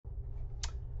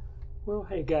Well,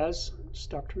 hey guys, it's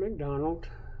Dr. McDonald.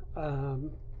 Um,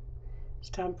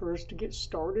 it's time for us to get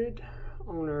started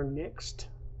on our next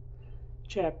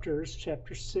chapters.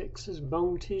 Chapter 6 is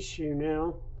bone tissue.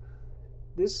 Now,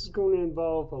 this is going to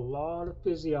involve a lot of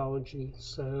physiology,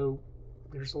 so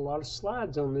there's a lot of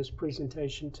slides on this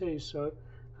presentation too, so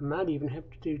I might even have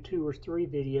to do 2 or 3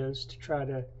 videos to try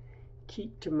to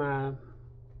keep to my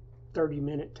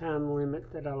 30-minute time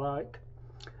limit that I like.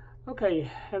 Okay,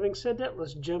 having said that,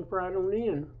 let's jump right on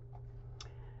in.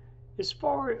 As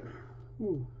far,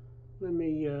 let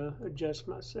me adjust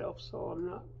myself so I'm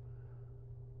not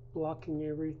blocking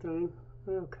everything.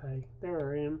 Okay,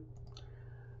 there I am.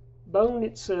 Bone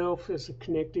itself is a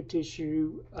connective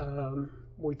tissue.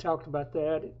 We talked about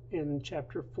that in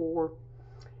chapter 4.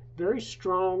 Very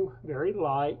strong, very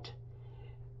light.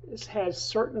 It has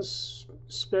certain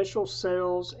special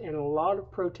cells and a lot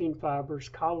of protein fibers,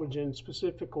 collagen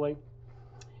specifically.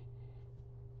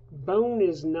 Bone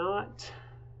is not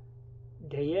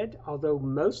dead, although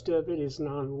most of it is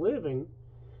non-living.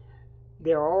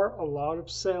 There are a lot of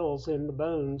cells in the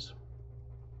bones.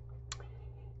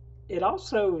 It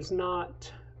also is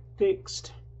not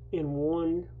fixed in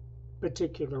one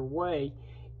particular way.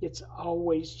 It's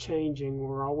always changing.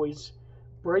 We're always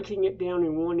breaking it down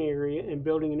in one area and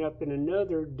building it up in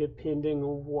another depending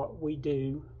on what we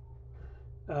do,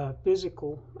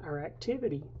 our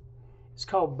activity. It's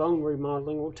called bone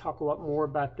remodeling. We'll talk a lot more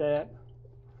about that.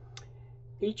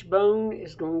 Each bone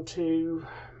is going to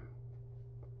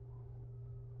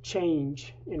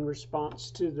change in response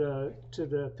to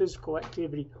the physical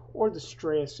activity or the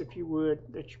stress, if you would,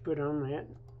 that you put on that.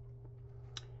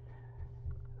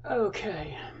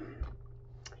 Okay,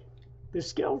 the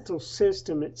skeletal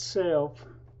system itself,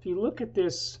 if you look at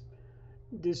this,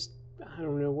 I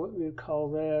don't know what we would call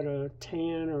that, a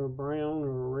tan or a brown or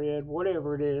a red,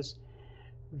 whatever it is,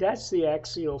 that's the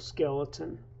axial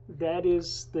skeleton. That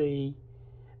is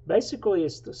basically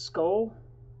it's the skull,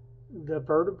 the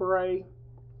vertebrae,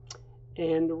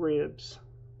 and the ribs,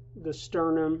 the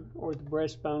sternum or the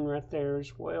breastbone right there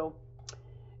as well.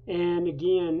 And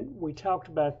again, we talked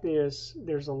about this.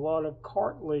 There's a lot of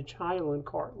cartilage, hyaline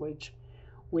cartilage.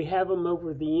 We have them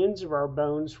over the ends of our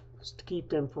bones to keep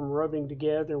them from rubbing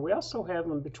together. We also have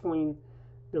them between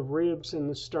the ribs and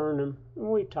the sternum. And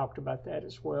we talked about that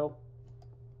as well.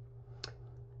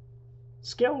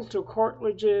 Skeletal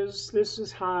cartilages, this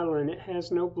is hyaline. It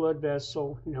has no blood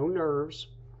vessel, no nerves.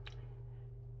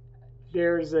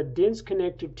 There's a dense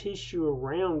connective tissue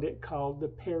around it called the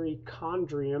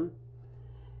perichondrium,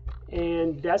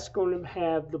 and that's going to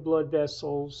have the blood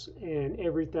vessels and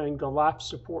everything, the life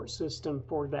support system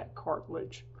for that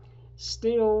cartilage.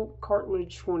 Still,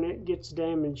 cartilage, when it gets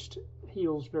damaged,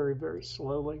 heals very, very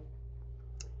slowly.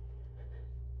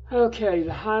 Okay,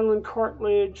 the hyaline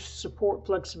cartilage, support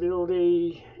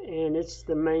flexibility, and it's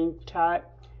the main type.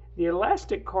 The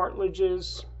elastic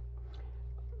cartilages,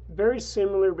 very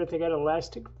similar, but they got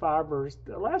elastic fibers.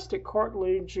 The elastic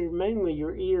cartilage are mainly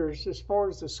your ears. As far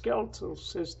as the skeletal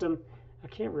system, I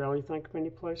can't really think of any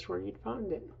place where you'd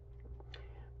find it.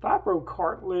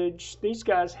 Fibrocartilage, these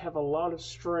guys have a lot of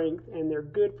strength and they're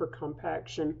good for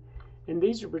compaction. And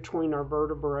these are between our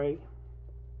vertebrae,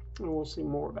 and we'll see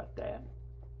more about that.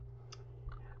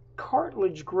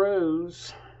 Cartilage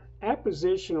grows,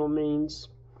 appositional means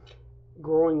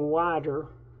growing wider.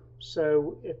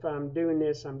 So if I'm doing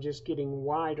this, I'm just getting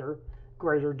wider,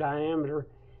 greater diameter.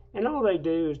 And all they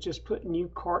do is just put new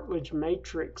cartilage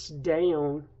matrix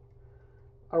down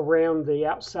around the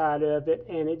outside of it,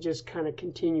 and it just kind of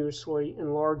continuously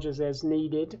enlarges as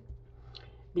needed.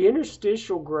 The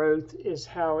interstitial growth is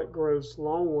how it grows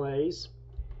long ways.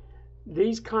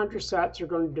 These chondrocytes are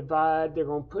going to divide, they're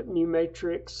going to put new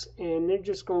matrix, and they're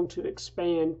just going to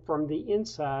expand from the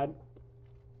inside.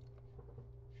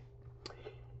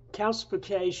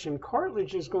 Calcification,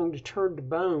 cartilage is going to turn to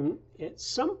bone at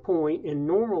some point in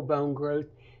normal bone growth,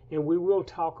 and we will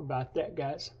talk about that,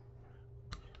 guys.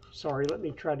 Sorry, let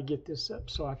me try to get this up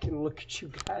so I can look at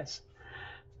you guys.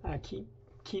 I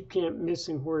keep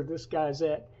missing where this guy's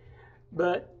at.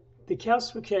 But the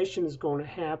calcification is going to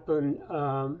happen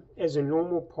as a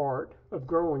normal part of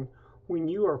growing. When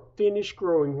you are finished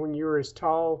growing, when you're as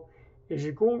tall as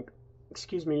you're going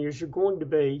to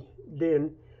be,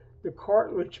 then the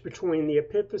cartilage between the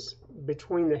epiphysis,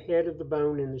 between the head of the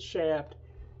bone and the shaft,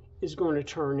 is going to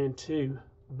turn into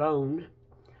bone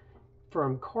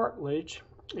from cartilage.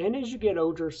 And as you get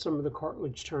older, some of the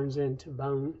cartilage turns into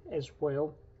bone as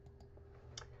well.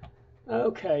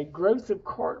 Okay, growth of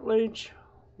cartilage.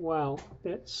 Wow,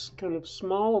 that's kind of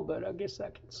small, but I guess I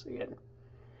can see it.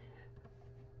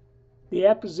 The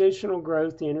appositional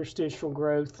growth, the interstitial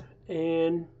growth,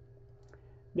 and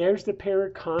There's the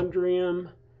perichondrium.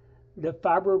 The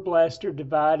fibroblasts are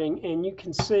dividing, and you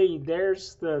can see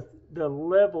there's the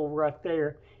level right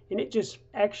there, and it just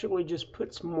actually just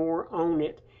puts more on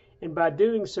it, and by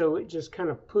doing so it just kind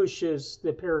of pushes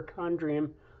the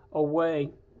perichondrium away.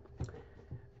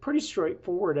 Pretty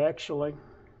straightforward, actually.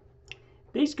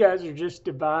 These guys are just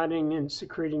dividing and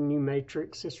secreting new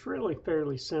matrix. It's really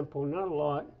fairly simple, not a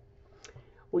lot.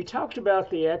 We talked about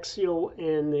the axial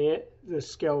and the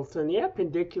skeleton. The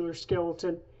appendicular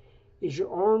skeleton is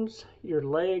your arms, your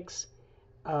legs,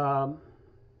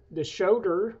 the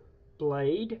shoulder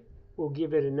blade, we'll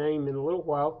give it a name in a little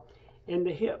while, and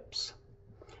the hips.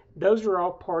 Those are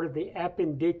all part of the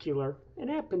appendicular. And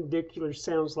appendicular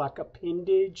sounds like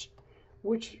appendage,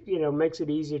 which, makes it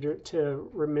easier to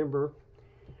remember.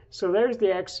 So there's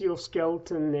the axial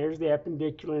skeleton, there's the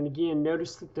appendicular, and again,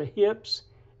 notice that the hips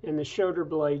and the shoulder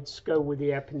blades go with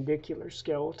the appendicular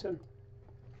skeleton.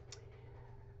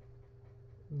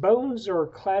 Bones are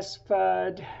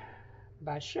classified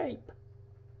by shape.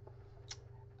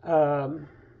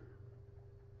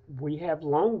 We have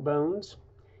long bones.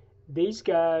 These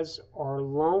guys are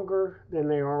longer than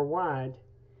they are wide.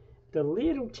 The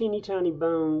little teeny tiny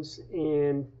bones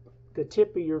in the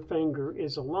tip of your finger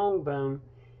is a long bone,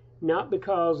 not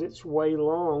because it's way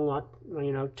long,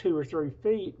 like 2 or 3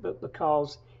 feet, but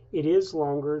because it is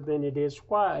longer than it is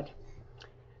wide.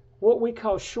 What we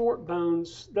call short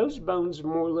bones, those bones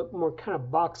look more kind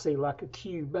of boxy, like a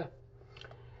cube.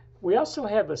 We also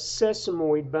have a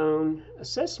sesamoid bone. A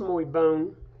sesamoid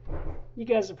bone, you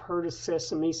guys have heard of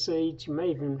sesame seeds. You may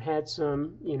have even had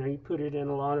some, you put it in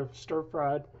a lot of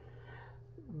stir-fried.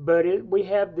 But we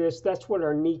have this, that's what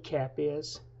our kneecap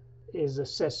is a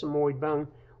sesamoid bone.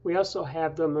 We also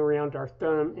have them around our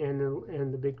thumb and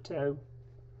the big toe.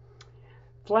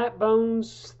 Flat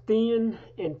bones, thin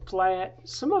and flat.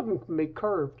 Some of them can be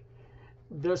curved.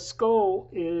 The skull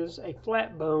is a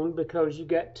flat bone because you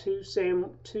got two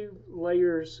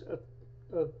layers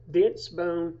of dense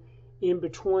bone in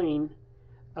between.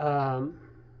 The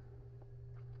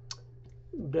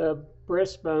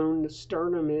breastbone, the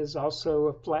sternum, is also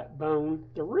a flat bone.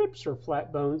 The ribs are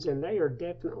flat bones, and they are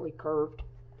definitely curved.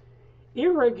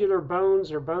 Irregular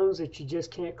bones are bones that you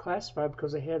just can't classify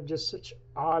because they have just such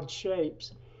odd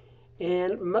shapes.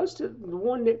 And the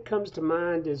one that comes to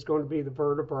mind is going to be the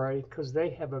vertebrae, because they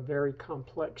have a very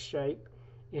complex shape,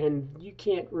 and you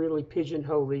can't really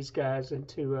pigeonhole these guys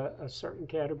into a certain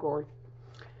category.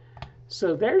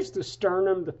 So there's the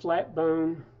sternum, the flat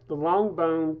bone, the long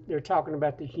bone. They're talking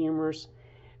about the humerus.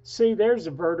 See, there's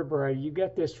a vertebrae. You've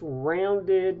got this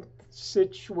rounded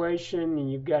situation,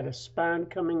 and you've got a spine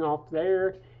coming off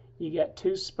there. You got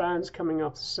 2 spines coming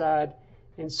off the side,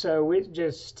 and so it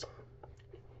just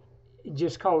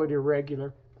call it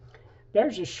irregular.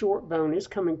 There's a short bone. It's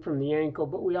coming from the ankle,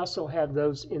 but we also have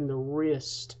those in the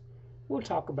wrist. We'll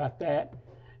talk about that.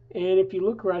 And if you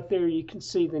look right there, you can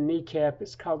see the kneecap.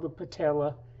 It's called the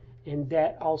patella, and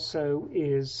that also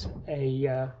is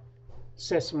a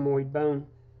sesamoid bone.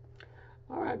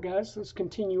 All right, guys, let's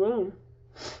continue on.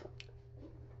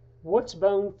 What's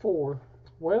bone for?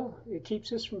 Well, it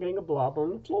keeps us from being a blob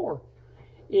on the floor.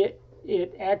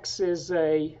 It acts as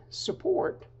a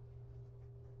support.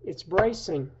 It's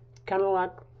bracing, kind of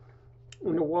like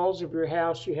on the walls of your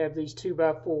house. You have these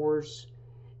 2x4s,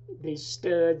 these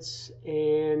studs,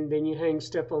 and then you hang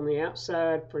stuff on the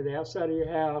outside for the outside of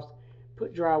your house,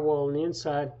 put drywall on the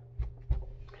inside.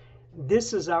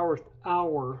 This is our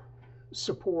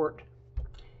support.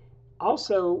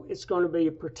 Also, it's going to be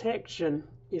a protection.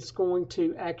 It's going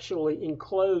to actually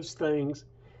enclose things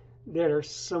that are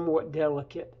somewhat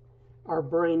delicate. Our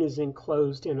brain is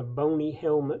enclosed in a bony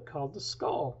helmet called the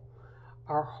skull.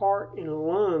 Our heart and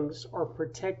lungs are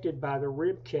protected by the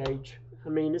rib cage. I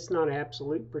mean, it's not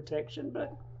absolute protection,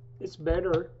 but it's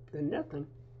better than nothing.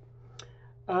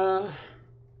 The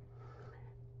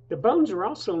bones are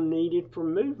also needed for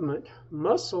movement.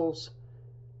 Muscles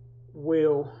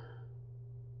will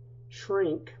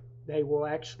shrink. They will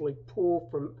actually pull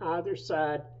from either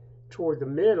side toward the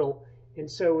middle. And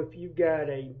so if you've got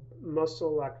a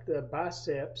muscle like the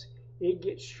biceps, it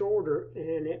gets shorter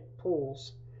and it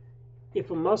pulls.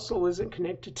 If a muscle isn't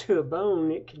connected to a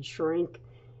bone, it can shrink.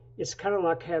 It's kind of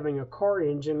like having a car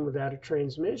engine without a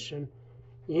transmission.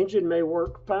 The engine may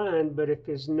work fine, but if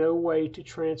there's no way to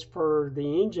transfer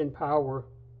the engine power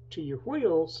to your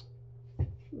wheels,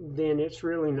 then it's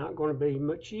really not going to be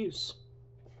much use.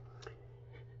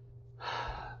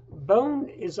 Bone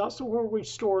is also where we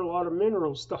store a lot of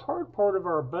minerals. The hard part of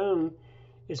our bone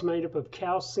is made up of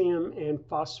calcium and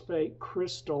phosphate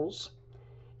crystals,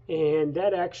 and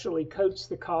that actually coats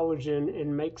the collagen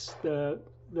and makes the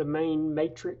the main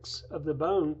matrix of the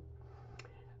bone.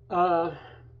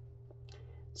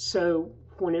 So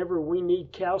whenever we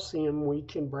need calcium, we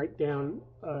can break down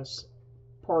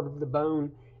part of the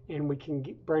bone, and we can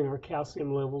bring our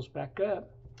calcium levels back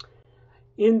up.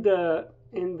 In the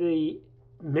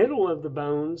middle of the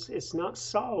bones, it's not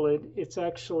solid. It's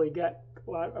actually got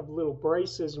a lot of little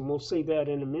braces, and we'll see that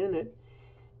in a minute.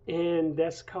 And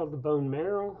that's called the bone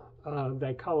marrow.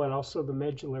 They call it also the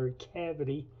medullary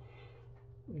cavity.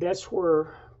 That's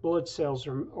where blood cells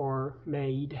are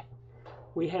made.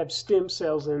 We have stem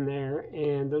cells in there,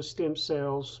 and those stem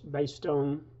cells, based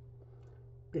on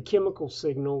the chemical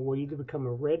signal, will either become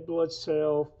a red blood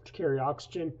cell to carry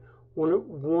oxygen,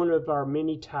 one of our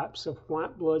many types of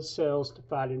white blood cells to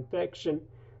fight infection.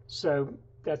 So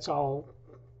that's all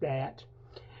that.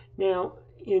 Now,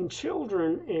 in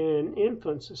children and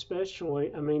infants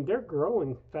especially, I mean, they're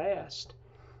growing fast.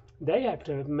 They have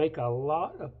to make a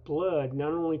lot of blood,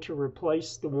 not only to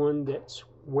replace the one that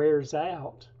wears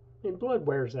out, and blood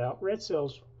wears out. Red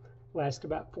cells last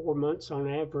about 4 months on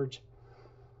average,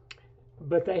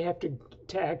 but they have to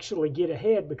actually get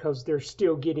ahead because they're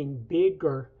still getting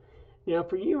bigger. Now,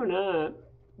 for you and I,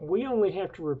 we only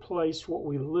have to replace what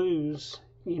we lose,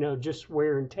 just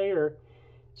wear and tear.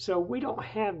 So we don't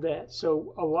have that.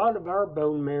 So a lot of our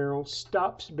bone marrow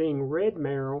stops being red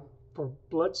marrow for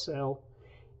blood cell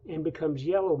and becomes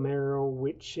yellow marrow,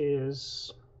 which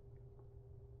is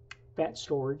fat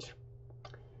storage.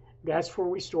 That's where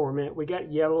we store them at. We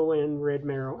got yellow and red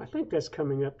marrow. I think that's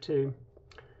coming up too.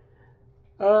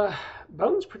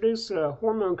 Bones produce a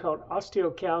hormone called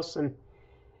osteocalcin.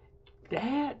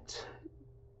 That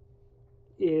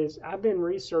is, I've been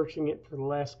researching it for the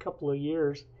last couple of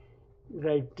years.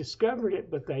 They've discovered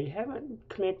it, but they haven't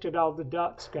connected all the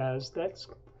dots, guys.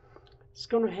 It's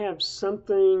going to have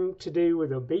something to do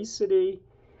with obesity,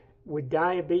 with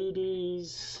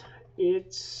diabetes.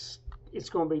 It's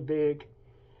going to be big.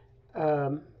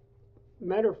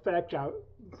 Matter of fact,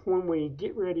 when we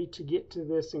get ready to get to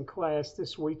this in class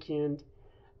this weekend,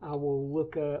 I will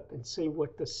look up and see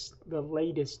what the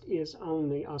latest is on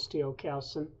the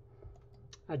osteocalcin.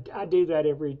 I do that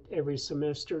every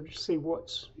semester to see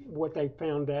what they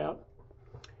found out.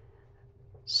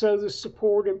 So the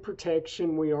support and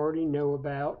protection we already know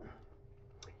about.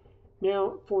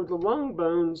 Now for the long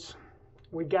bones,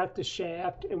 we got the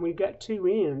shaft and we got two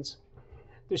ends.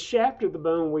 The shaft of the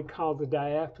bone we call the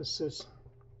diaphysis.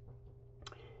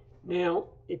 Now,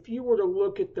 if you were to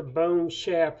look at the bone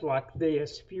shaft like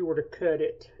this, if you were to cut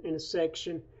it in a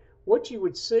section, what you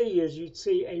would see is you'd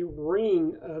see a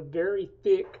ring of very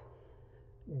thick,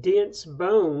 dense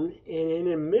bone, and in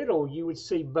the middle you would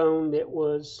see bone that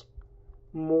was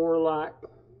more like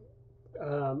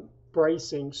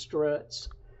bracing struts.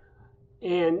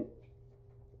 And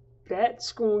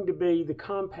that's going to be the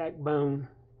compact bone,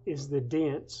 is the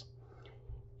dense.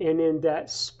 And then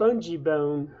that spongy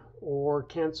bone or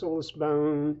cancellous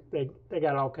bone, they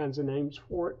got all kinds of names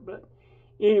for it, but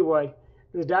anyway,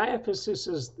 the diaphysis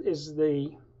is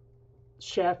the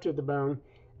shaft of the bone.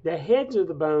 The heads of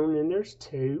the bone, and there's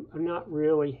two, are not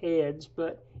really heads,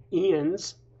 but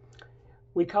ends.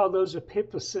 We call those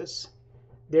epiphysis.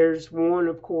 There's one,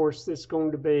 of course, that's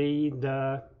going to be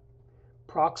the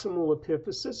proximal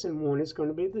epiphysis, and one is going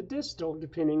to be the distal,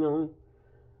 depending on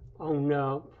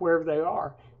wherever they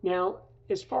are. Now,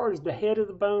 as far as the head of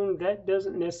the bone, that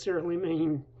doesn't necessarily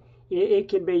mean it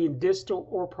can be distal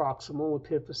or proximal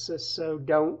epiphysis, so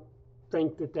don't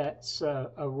think that that's a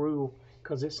rule,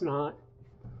 because it's not.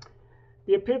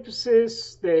 The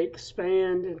epiphysis, they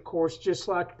expand, and of course, just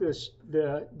like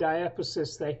the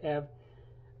diaphysis, they have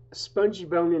a spongy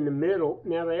bone in the middle.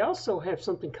 Now, they also have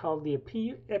something called the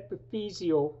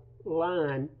epiphyseal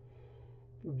line.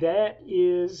 That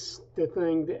is the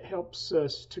thing that helps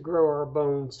us to grow our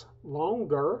bones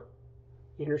longer,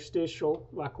 interstitial,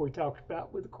 like we talked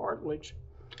about with the cartilage.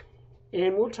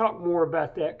 And we'll talk more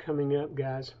about that coming up,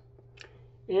 guys.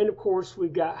 And of course,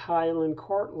 we've got hyaline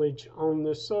cartilage on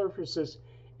the surfaces.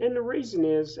 And the reason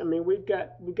is, I mean, we've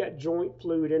got joint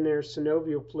fluid in there,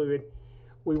 synovial fluid.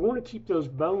 We want to keep those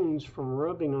bones from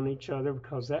rubbing on each other,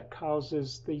 because that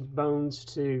causes these bones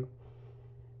to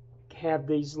have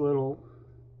these little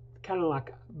kind of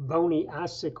like bony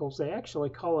icicles. They actually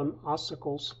call them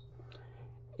ossicles,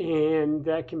 and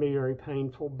that can be very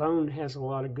painful. Bone has a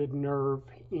lot of good nerve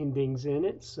endings in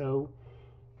it, so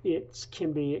it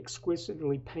can be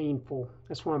exquisitely painful.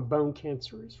 That's why bone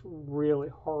cancer is really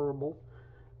horrible,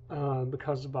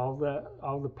 because of all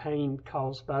the pain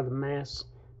caused by the mass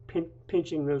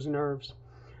pinching those nerves.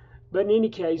 But in any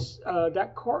case,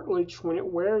 that cartilage, when it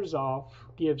wears off,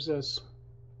 gives us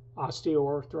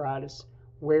osteoarthritis.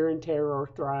 wear and tear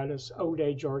arthritis, old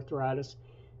age arthritis.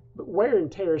 But wear and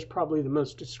tear is probably the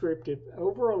most descriptive.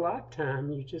 Over a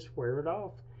lifetime, you just wear it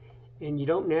off and you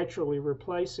don't naturally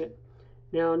replace it.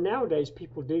 Now, nowadays,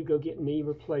 people do go get knee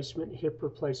replacement, hip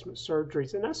replacement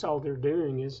surgeries, and that's all they're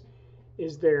doing is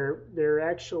they're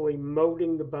actually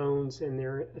molding the bones and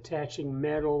they're attaching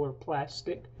metal or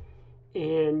plastic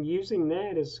and using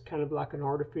that as kind of like an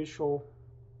artificial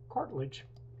cartilage.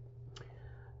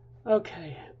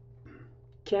 Okay,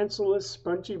 cancellous,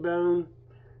 spongy bone,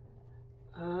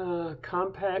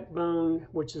 compact bone,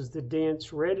 which is the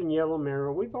dense red and yellow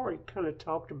marrow. We've already kind of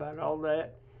talked about all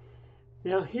that.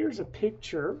 Now here's a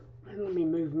picture, and let me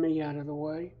move me out of the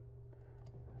way.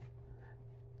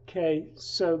 Okay,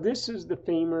 so this is the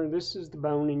femur, this is the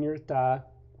bone in your thigh.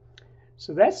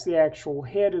 So that's the actual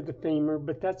head of the femur,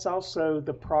 but that's also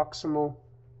the proximal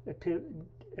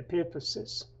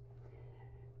epiphysis.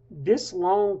 This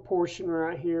long portion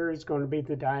right here is going to be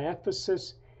the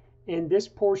diaphysis, and this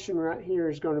portion right here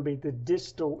is going to be the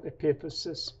distal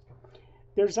epiphysis.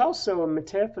 There's also a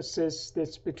metaphysis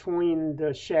that's between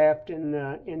the shaft and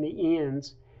the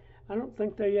ends. I don't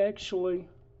think it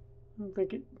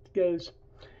goes.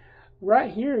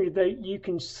 Right here, you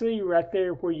can see right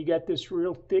there where you got this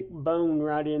real thick bone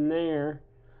right in there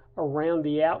around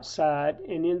the outside,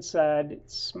 and inside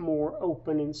it's more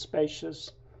open and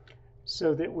spacious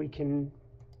so that we can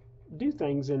do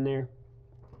things in there.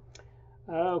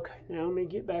 Okay, now let me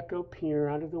get back up here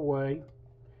out of the way.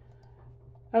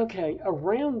 Okay,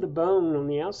 around the bone, on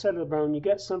the outside of the bone, you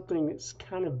got something that's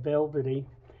kind of velvety.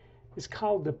 It's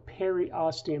called the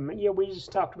periosteum. Yeah, we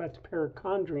just talked about the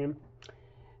perichondrium.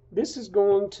 This is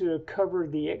going to cover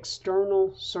the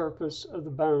external surface of the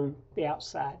bone, the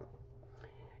outside.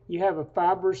 You have a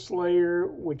fibrous layer,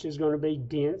 which is going to be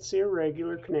dense,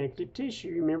 irregular connective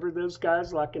tissue. Remember those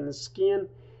guys like in the skin?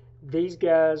 These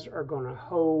guys are going to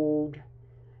hold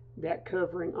that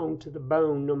covering onto the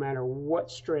bone no matter what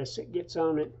stress it gets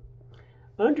on it.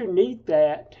 Underneath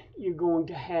that, you're going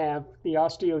to have the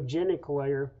osteogenic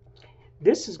layer.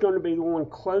 This is going to be the one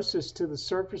closest to the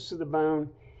surface of the bone,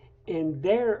 and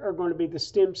there are going to be the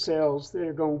stem cells that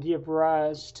are going to give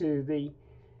rise to the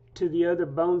other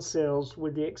bone cells,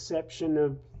 with the exception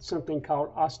of something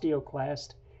called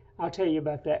osteoclast. I'll tell you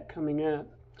about that coming up.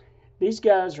 These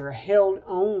guys are held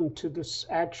on to the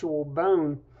actual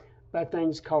bone by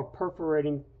things called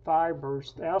perforating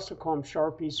fibers. They also call them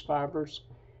Sharpie's fibers.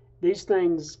 These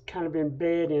things kind of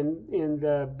embed in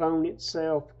the bone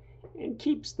itself and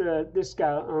keeps this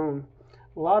guy on.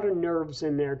 A lot of nerves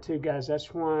in there too, guys.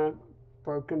 That's why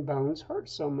broken bones hurt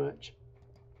so much.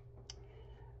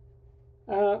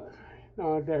 Oh,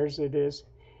 there's it is.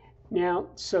 Now,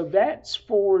 so that's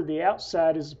for the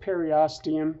outside is the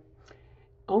periosteum.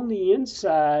 On the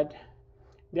inside,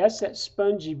 that's that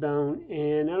spongy bone,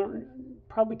 and I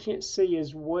probably can't see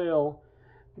as well,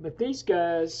 but these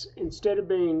guys, instead of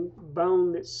being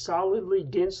bone that's solidly,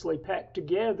 densely packed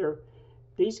together,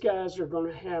 these guys are going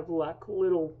to have like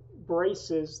little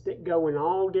braces that go in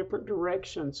all different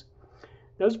directions.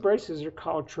 Those braces are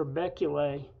called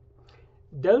trabeculae.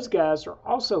 Those guys are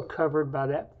also covered by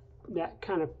that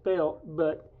kind of felt,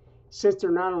 but since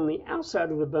they're not on the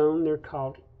outside of the bone, they're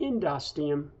called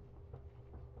endosteum.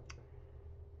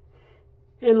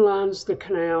 And lines the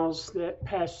canals that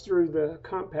pass through the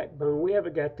compact bone. We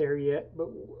haven't got there yet, but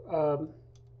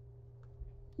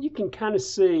you can kind of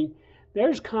see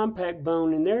there's compact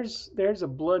bone, and there's a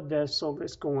blood vessel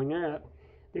that's going up.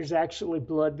 There's actually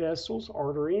blood vessels,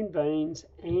 artery and veins,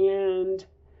 and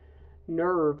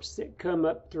nerves that come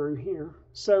up through here.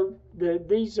 So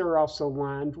these are also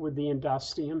lined with the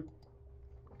endosteum.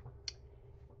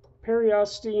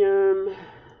 Periosteum,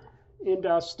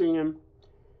 endosteum.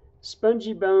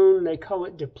 Spongy bone, they call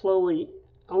it diploe,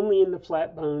 only in the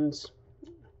flat bones.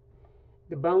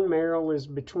 The bone marrow is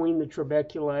between the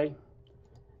trabeculae.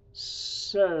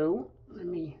 So, let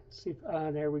me see if,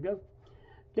 there we go.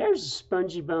 There's a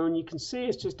spongy bone. You can see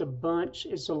it's just a bunch.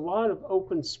 It's a lot of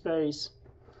open space.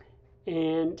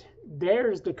 And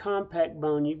there's the compact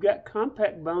bone. You've got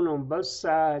compact bone on both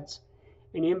sides,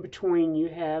 and in between you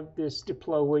have this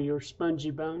diploe or spongy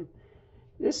bone.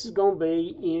 This is going to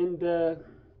be in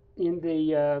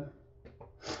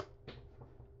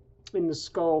the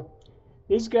skull.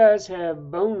 These guys have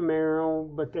bone marrow,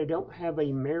 but they don't have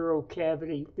a marrow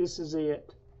cavity. This is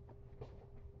it.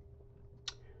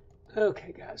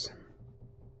 Okay, guys.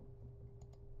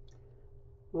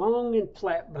 Long and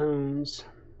flat bones.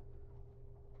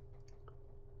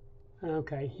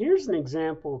 Okay, here's an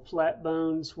example of flat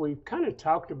bones. We've kind of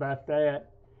talked about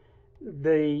that.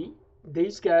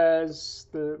 These guys,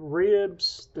 the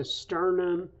ribs, the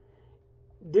sternum,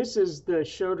 this is the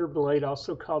shoulder blade,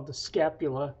 also called the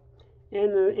scapula,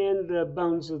 and the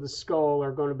bones of the skull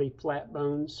are going to be flat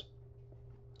bones.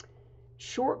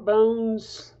 Short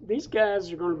bones, these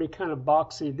guys are going to be kind of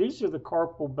boxy. These are the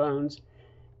carpal bones.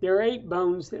 There are 8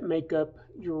 bones that make up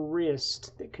your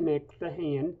wrist that connect the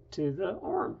hand to the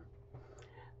arm.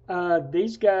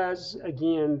 These guys,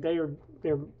 again,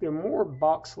 they're more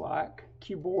box-like,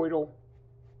 cuboidal.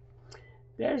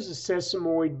 There's a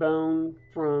sesamoid bone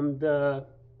from the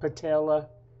patella.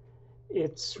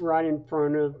 It's right in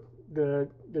front of the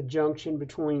junction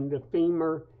between the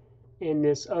femur and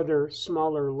this other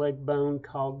smaller leg bone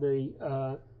called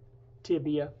the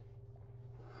tibia.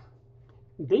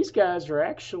 These guys are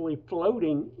actually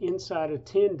floating inside a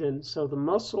tendon, so the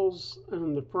muscles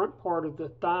on the front part of the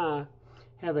thigh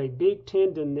have a big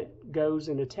tendon that goes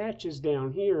and attaches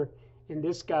down here, and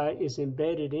this guy is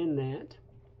embedded in that.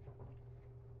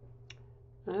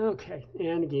 Okay,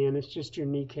 and again, it's just your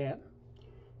kneecap.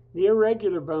 The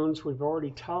irregular bones we've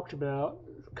already talked about,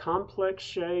 complex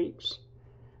shapes.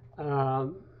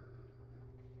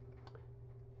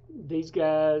 These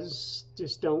guys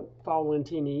just don't fall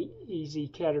into any easy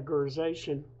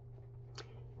categorization.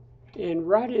 And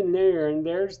right in there, and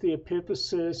there's the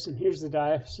epiphysis, and here's the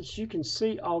diaphysis. You can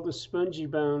see all the spongy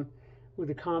bone with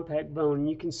the compact bone, and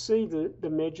you can see the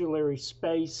medullary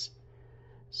space.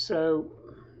 So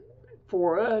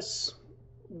for us,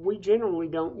 we generally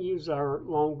don't use our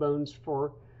long bones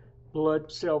for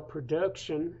blood cell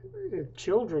production.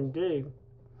 Children do.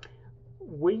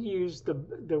 We use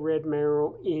the red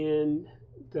marrow in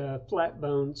the flat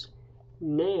bones.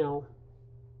 Now,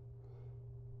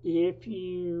 if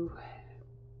you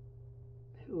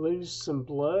lose some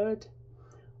blood,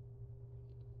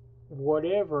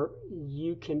 whatever,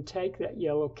 you can take that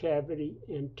yellow cavity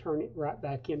and turn it right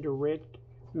back into red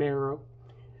marrow.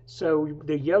 So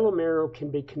the yellow marrow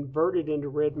can be converted into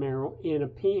red marrow in a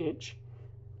pinch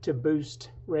to boost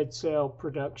red cell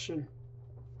production.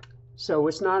 So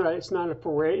it's not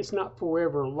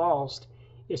forever lost.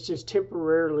 It's just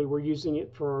temporarily we're using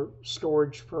it for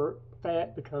storage for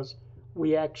fat because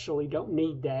we actually don't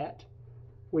need that.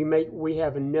 We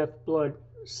have enough blood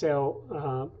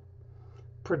cell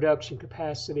production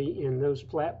capacity in those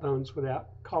flat bones without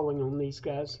calling on these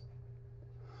guys.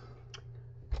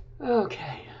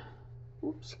 Okay.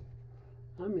 Oops.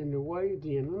 I'm in the way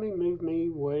again. Let me move me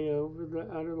way out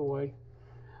of the way.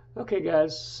 Okay,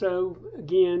 guys, so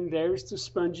again, there's the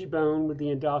spongy bone with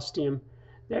the endosteum.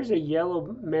 There's a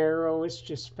yellow marrow. It's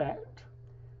just fat.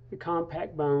 The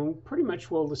compact bone, pretty much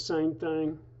the same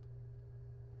thing.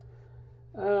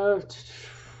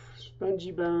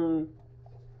 Spongy bone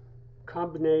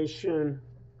combination,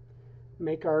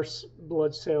 make our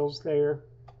blood cells there.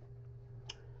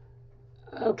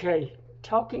 Okay,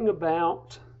 talking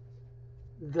about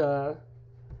the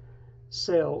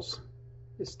cells.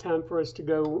 It's time for us to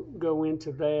go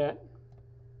into that.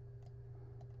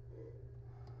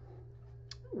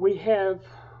 We have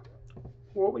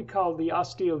what we call the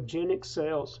osteogenic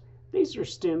cells. These are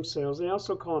stem cells. They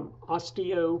also call them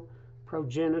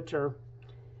osteoprogenitor.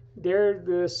 They're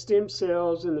the stem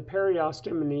cells in the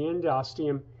periosteum and the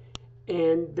endosteum,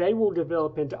 and they will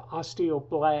develop into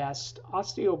osteoblasts.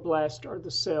 Osteoblasts are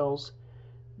the cells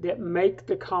that make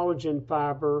the collagen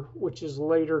fiber, which is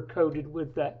later coated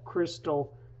with that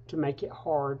crystal to make it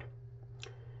hard.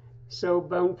 So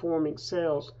bone-forming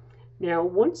cells. Now,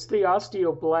 once the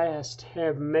osteoblasts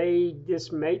have made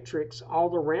this matrix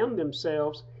all around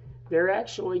themselves, they're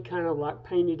actually kind of like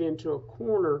painted into a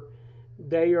corner.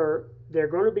 They're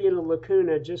going to be in a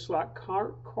lacuna just like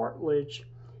cartilage,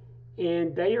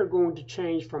 and they are going to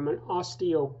change from an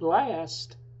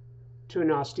osteoblast to an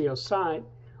osteocyte.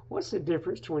 What's the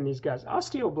difference between these guys?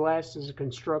 Osteoblast is a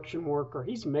construction worker.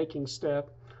 He's making stuff.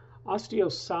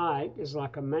 Osteocyte is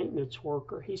like a maintenance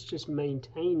worker. He's just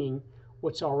maintaining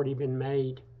what's already been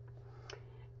made.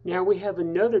 Now we have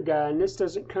another guy, and this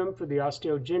doesn't come from the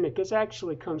osteogenic. This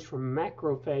actually comes from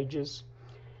macrophages,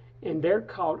 and they're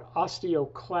called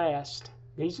osteoclast.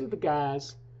 These are the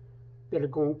guys that are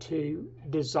going to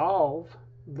dissolve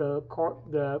the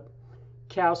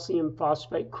calcium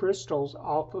phosphate crystals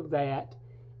off of that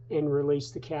and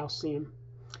release the calcium.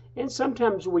 And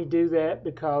sometimes we do that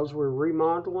because we're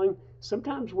remodeling.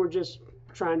 Sometimes we're just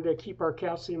trying to keep our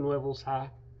calcium levels high.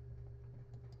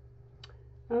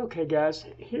 Okay, guys,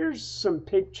 here's some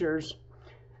pictures.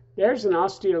 There's an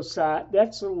osteocyte.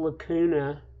 That's a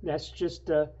lacuna. That's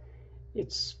just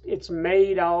it's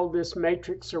made all this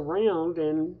matrix around,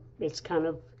 and it's kind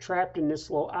of trapped in this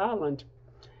little island.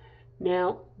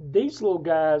 Now, these little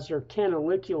guys are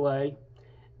canaliculae.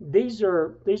 these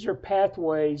are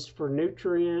pathways for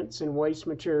nutrients and waste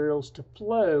materials to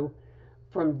flow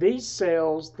from these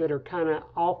cells that are kind of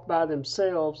off by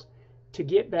themselves to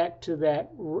get back to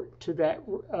that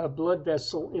blood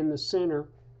vessel in the center.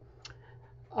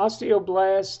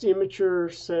 Osteoblasts, immature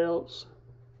cells,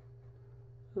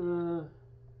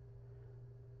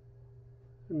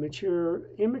 immature,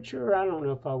 I don't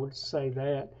know if I would say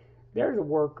that. They're the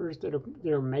workers that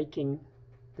are making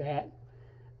that.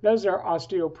 Those are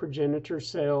osteoprogenitor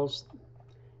cells.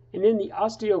 And in the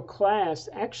osteoclast,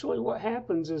 actually what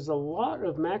happens is a lot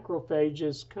of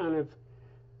macrophages kind of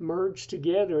merge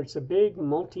together. It's a big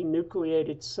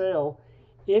multinucleated cell.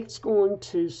 It's going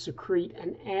to secrete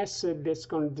an acid that's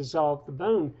going to dissolve the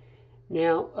bone.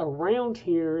 Now around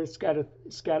here, it's got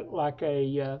like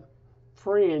a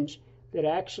fringe that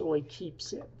actually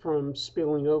keeps it from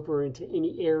spilling over into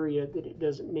any area that it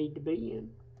doesn't need to be in.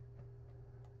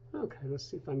 Okay, let's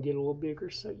see if I can get a little bigger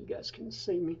so you guys can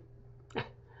see me.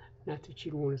 Not that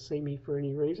you'd want to see me for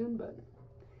any reason, but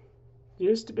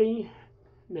just to be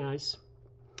nice.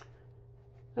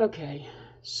 Okay,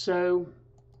 so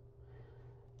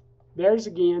there's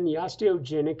again the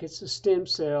osteogenic. It's a stem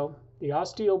cell. The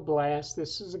osteoblast,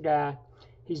 this is a guy.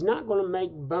 He's not going to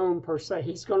make bone per se.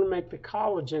 He's going to make the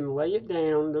collagen, lay it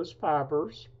down, those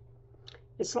fibers.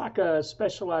 It's like a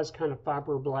specialized kind of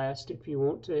fibroblast if you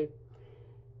want to.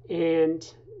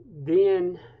 And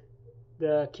then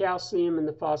the calcium and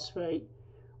the phosphate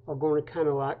are going to kind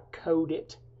of like coat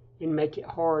it and make it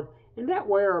hard. And that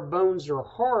way our bones are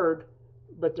hard,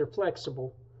 but they're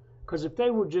flexible. Because if they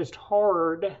were just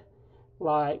hard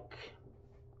like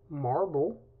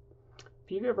marble,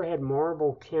 if you've ever had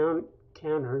marble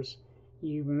counters,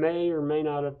 you may or may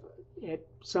not have at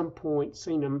some point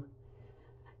seen them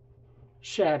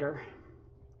shatter,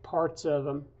 parts of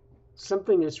them.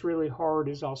 Something that's really hard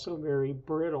is also very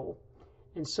brittle.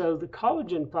 And so the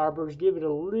collagen fibers give it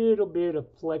a little bit of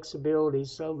flexibility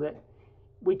so that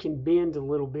we can bend a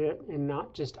little bit and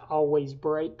not just always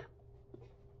break.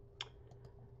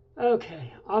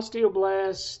 Okay,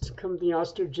 osteoblasts come the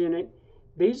osteogenic.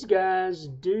 These guys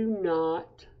do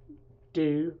not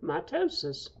do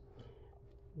mitosis.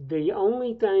 The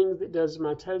only thing that does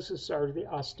mitosis are the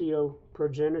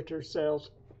osteoprogenitor cells.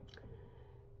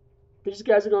 These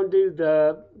guys are going to do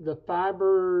the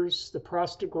fibers, the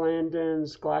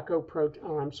prostaglandins,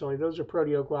 those are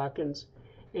proteoglycans,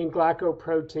 and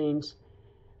glycoproteins,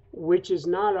 which is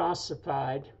not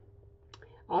ossified.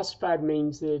 Ossified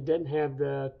means that it doesn't have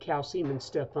the calcium and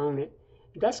stuff on it.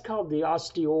 That's called the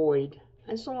osteoid.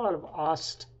 There's a lot of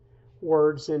ost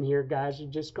words in here, guys. You're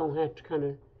just going to have to kind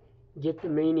of get the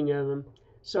meaning of them.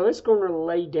 So it's going to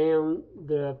lay down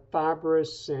the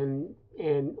fibrous and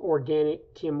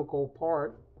organic chemical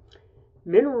part.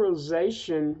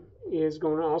 Mineralization is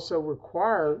going to also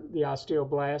require the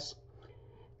osteoblasts.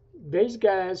 These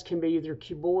guys can be either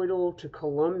cuboidal to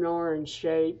columnar in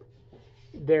shape.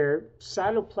 Their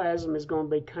cytoplasm is going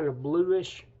to be kind of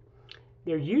bluish.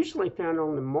 They're usually found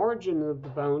on the margin of the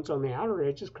bones on the outer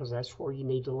edges because that's where you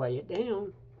need to lay it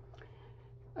down.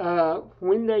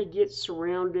 When they get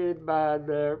surrounded by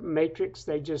the matrix,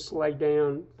 they just lay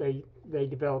down, they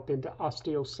develop into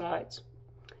osteocytes.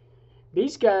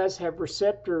 These guys have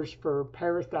receptors for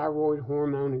parathyroid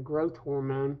hormone and growth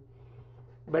hormone,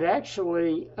 but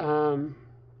actually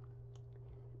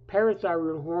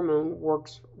parathyroid hormone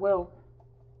works, well,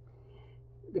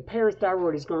 the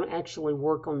parathyroid is going to actually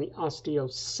work on the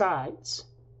osteocytes,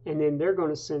 and then they're going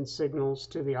to send signals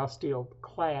to the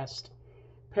osteoclast.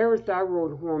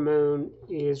 Parathyroid hormone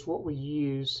is what we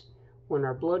use when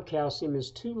our blood calcium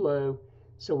is too low,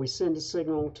 so we send a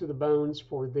signal to the bones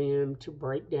for them to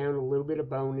break down a little bit of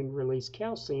bone and release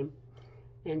calcium.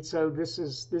 And so this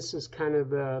is kind of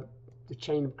the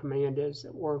chain of command, as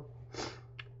it were.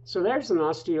 So there's an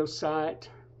osteocyte.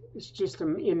 It's just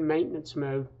in maintenance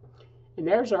mode. And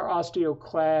there's our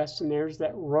osteoclast, and there's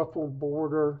that ruffled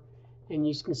border. And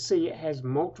you can see it has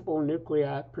multiple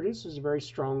nuclei. It produces a very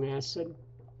strong acid.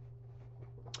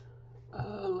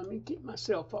 Let me get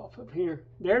myself off of here.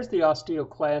 There's the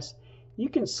osteoclast. You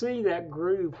can see that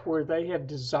groove where they have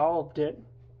dissolved it.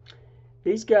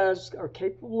 These guys are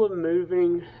capable of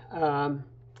moving.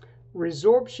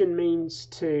 Resorption means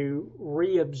to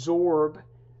reabsorb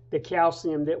the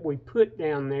calcium that we put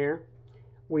down there.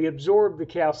 We absorb the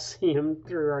calcium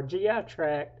through our GI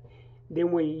tract.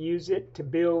 Then we use it to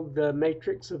build the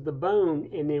matrix of the bone,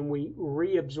 and then we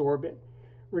reabsorb it.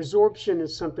 Resorption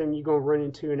is something you're going to run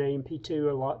into in AMP2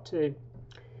 a lot too.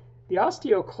 The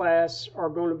osteoclasts are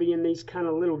going to be in these kind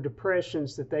of little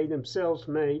depressions that they themselves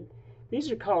made. These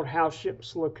are called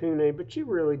Hauschipp's lacunae, but you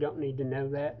really don't need to know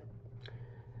that.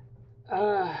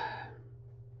 And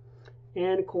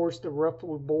of course the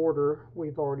ruffled border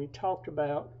we've already talked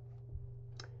about.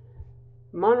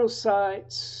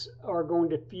 Monocytes are going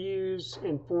to fuse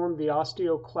and form the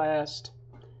osteoclast,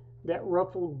 that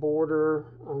ruffled border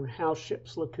on house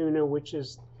ship's lacuna, which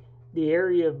is the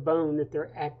area of bone that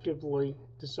they're actively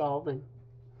dissolving.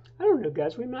 I don't know,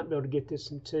 guys, we might be able to get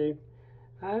this in 2.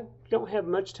 I don't have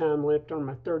much time left on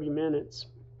my 30 minutes.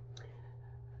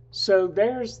 So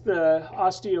there's the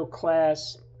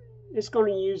osteoclast. It's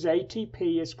going to use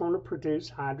ATP. It's going to produce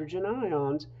hydrogen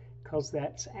ions because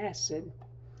that's acid.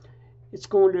 It's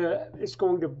going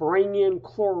to bring in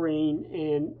chlorine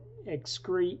and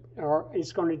excrete, or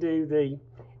it's going to do the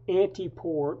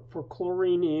antiport for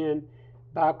chlorine in,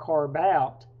 bicarb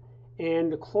out.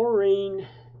 And the chlorine,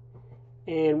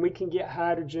 and we can get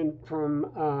hydrogen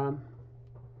from,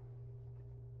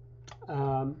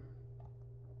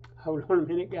 hold on a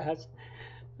minute, guys.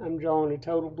 I'm drawing a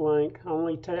total blank. I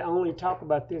only talk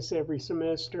about this every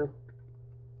semester.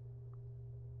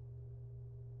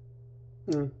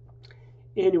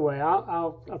 Anyway,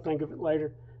 I'll think of it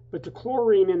later. But the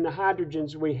chlorine and the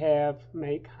hydrogens we have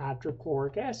make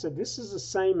hydrochloric acid. This is the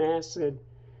same acid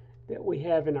that we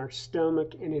have in our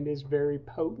stomach, and it is very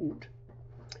potent.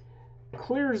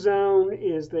 Clear zone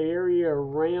is the area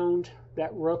around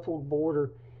that ruffled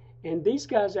border, and these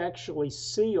guys actually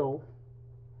seal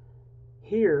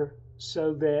here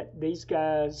so that these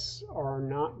guys are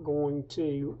not going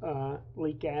to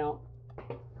leak out.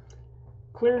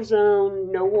 Clear zone,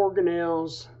 no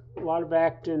organelles, a lot of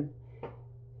actin,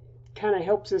 kind of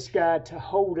helps this guy to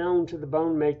hold on to the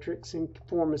bone matrix and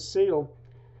form a seal.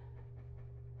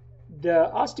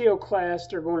 The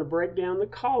osteoclasts are going to break down the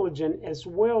collagen as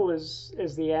well as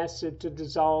the acid to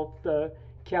dissolve the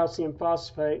calcium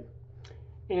phosphate.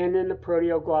 And then the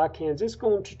proteoglycans, it's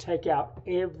going to take out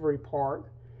every part.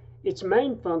 Its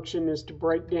main function is to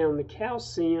break down the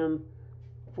calcium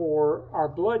for our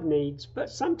blood needs, but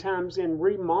sometimes in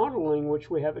remodeling, which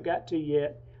we haven't got to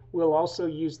yet, we'll also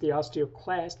use the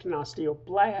osteoclast and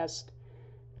osteoblast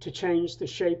to change the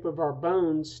shape of our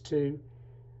bones, to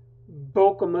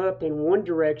bulk them up in one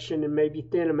direction and maybe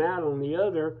thin them out on the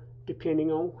other,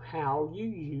 depending on how you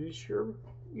use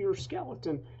your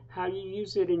skeleton, how you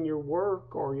use it in your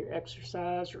work or your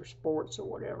exercise or sports or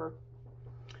whatever.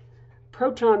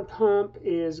 Proton pump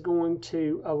is going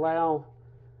to allow,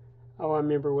 I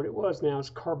remember what it was now, it's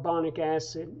carbonic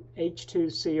acid,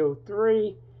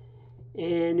 H2CO3,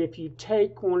 and if you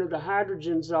take one of the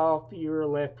hydrogens off, you're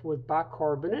left with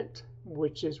bicarbonate,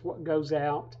 which is what goes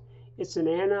out. It's an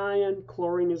anion,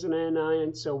 chlorine is an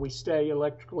anion, so we stay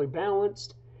electrically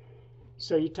balanced.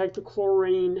 So you take the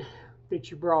chlorine that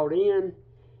you brought in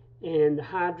and the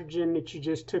hydrogen that you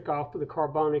just took off with the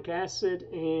carbonic acid,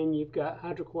 and you've got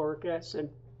hydrochloric acid.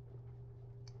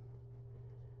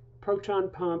 Proton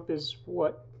pump is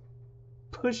what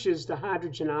pushes the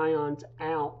hydrogen ions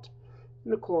out,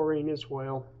 and the chlorine as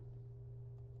well.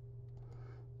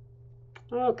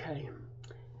 Okay,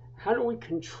 how do we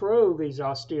control these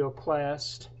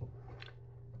osteoclasts?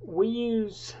 We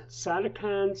use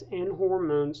cytokines and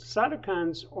hormones.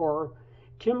 Cytokines are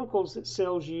chemicals that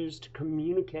cells use to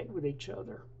communicate with each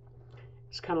other.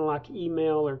 It's kind of like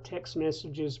email or text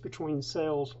messages between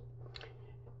cells.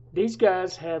 These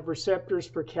guys have receptors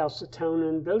for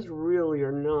calcitonin. Those really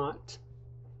are not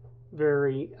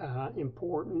very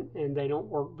important, and they don't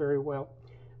work very well.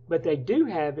 But they do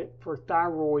have it for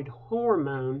thyroid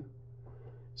hormone.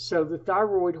 So the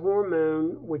thyroid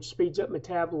hormone, which speeds up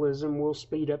metabolism, will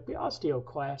speed up the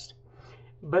osteoclast.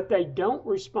 But they don't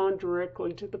respond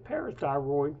directly to the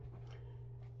parathyroid.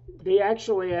 They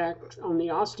actually act on the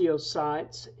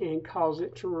osteocytes and cause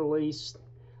it to release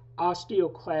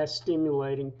osteoclast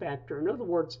stimulating factor. In other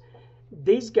words,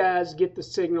 these guys get the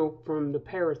signal from the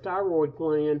parathyroid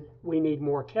gland, we need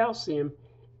more calcium,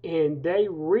 and they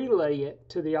relay it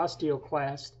to the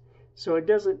osteoclast. So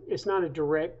it's not a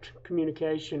direct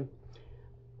communication.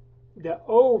 The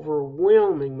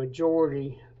overwhelming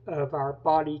majority of our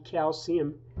body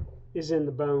calcium is in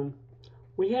the bone.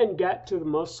 We hadn't got to the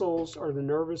muscles or the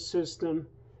nervous system.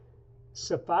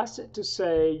 Suffice it to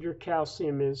say, your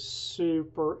calcium is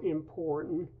super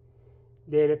important.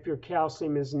 That if your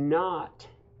calcium is not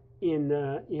in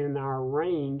our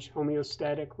range,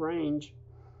 homeostatic range,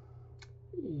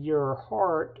 your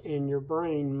heart and your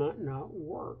brain might not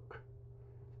work.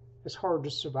 It's hard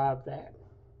to survive that.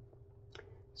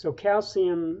 So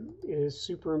calcium is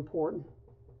super important.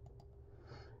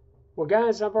 Well,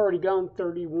 guys, I've already gone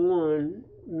 31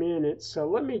 minutes, so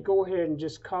let me go ahead and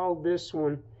just call this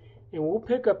one, and we'll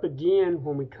pick up again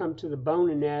when we come to the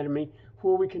bone anatomy,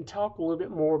 where we can talk a little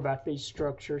bit more about these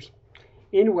structures.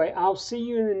 Anyway, I'll see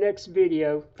you in the next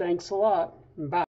video. Thanks a lot. Bye.